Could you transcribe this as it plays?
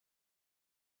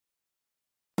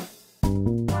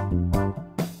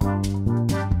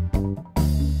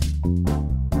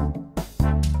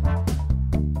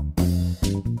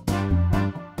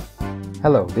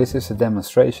Hello, this is a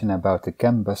demonstration about the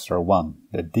Chem-Buster 1,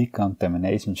 the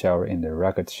decontamination shower in the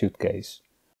rugged suitcase.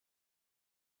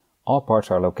 All parts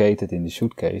are located in the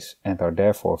suitcase and are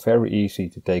therefore very easy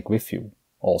to take with you,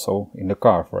 also in the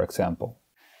car for example.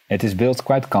 It is built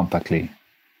quite compactly.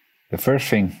 The first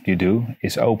thing you do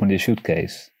is open the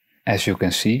suitcase. As you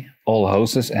can see, all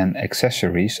hoses and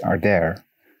accessories are there.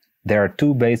 There are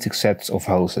two basic sets of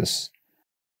hoses.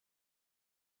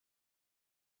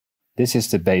 This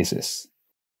is the basis.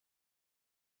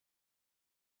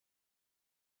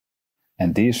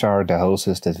 And these are the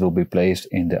hoses that will be placed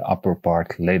in the upper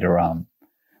part later on.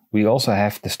 We also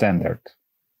have the standard.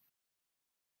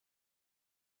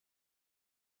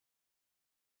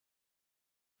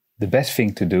 The best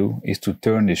thing to do is to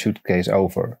turn the suitcase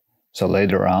over, so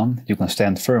later on you can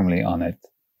stand firmly on it.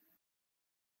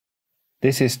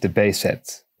 This is the base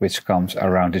set, which comes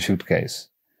around the suitcase.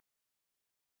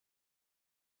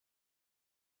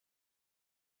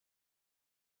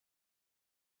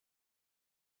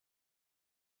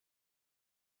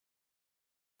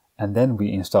 And then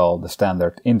we install the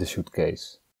standard in the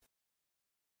suitcase.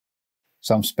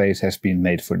 Some space has been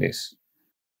made for this.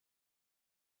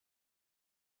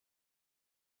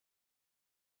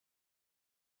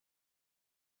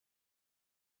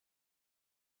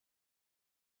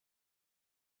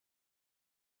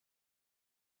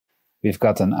 We've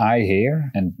got an eye here,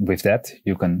 and with that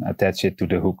you can attach it to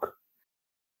the hook.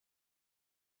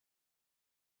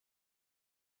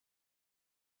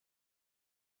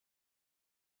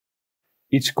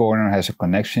 Each corner has a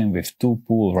connection with two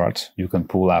pull rods you can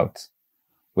pull out.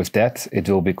 With that it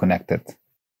will be connected.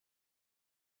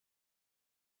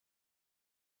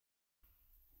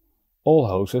 All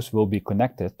hoses will be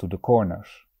connected to the corners.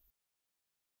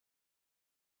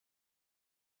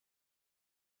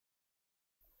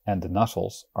 And the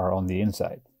nozzles are on the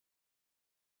inside.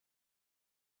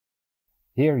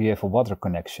 Here you have a water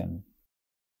connection.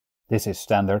 This is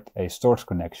standard a source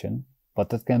connection, but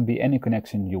that can be any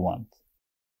connection you want.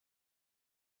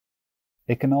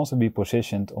 It can also be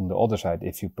positioned on the other side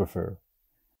if you prefer.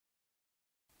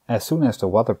 As soon as the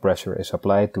water pressure is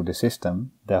applied to the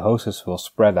system, the hoses will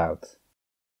spread out.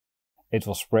 It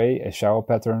will spray a shower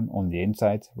pattern on the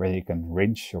inside where you can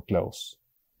rinse your clothes.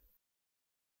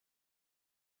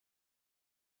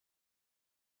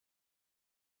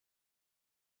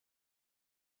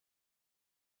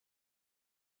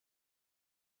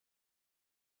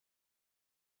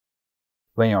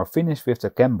 When you are finished with the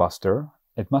Chem-Buster,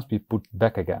 it must be put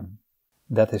back again.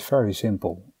 That is very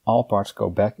simple. All parts go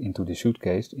back into the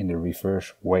suitcase in the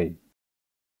reverse way.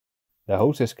 The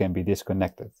hoses can be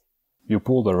disconnected. You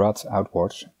pull the rods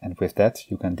outwards and with that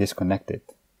you can disconnect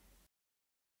it.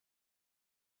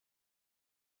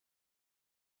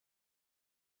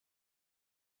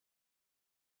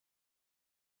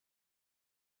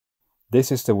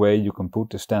 This is the way you can put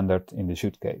the standard in the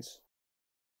suitcase.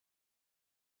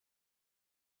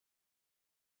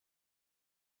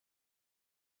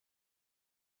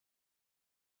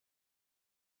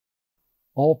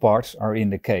 All parts are in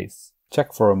the case.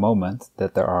 Check for a moment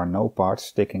that there are no parts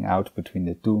sticking out between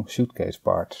the two suitcase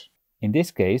parts. In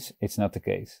this case, it's not the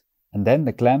case. And then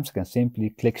the clamps can simply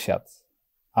click shut.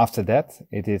 After that,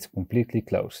 it is completely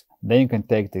closed. Then you can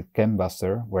take the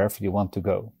Chem-Buster wherever you want to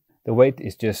go. The weight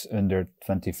is just under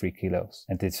 23 kilos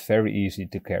and it's very easy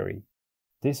to carry.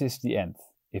 This is the end.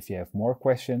 If you have more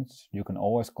questions, you can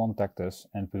always contact us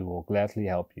and we will gladly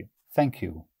help you. Thank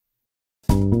you.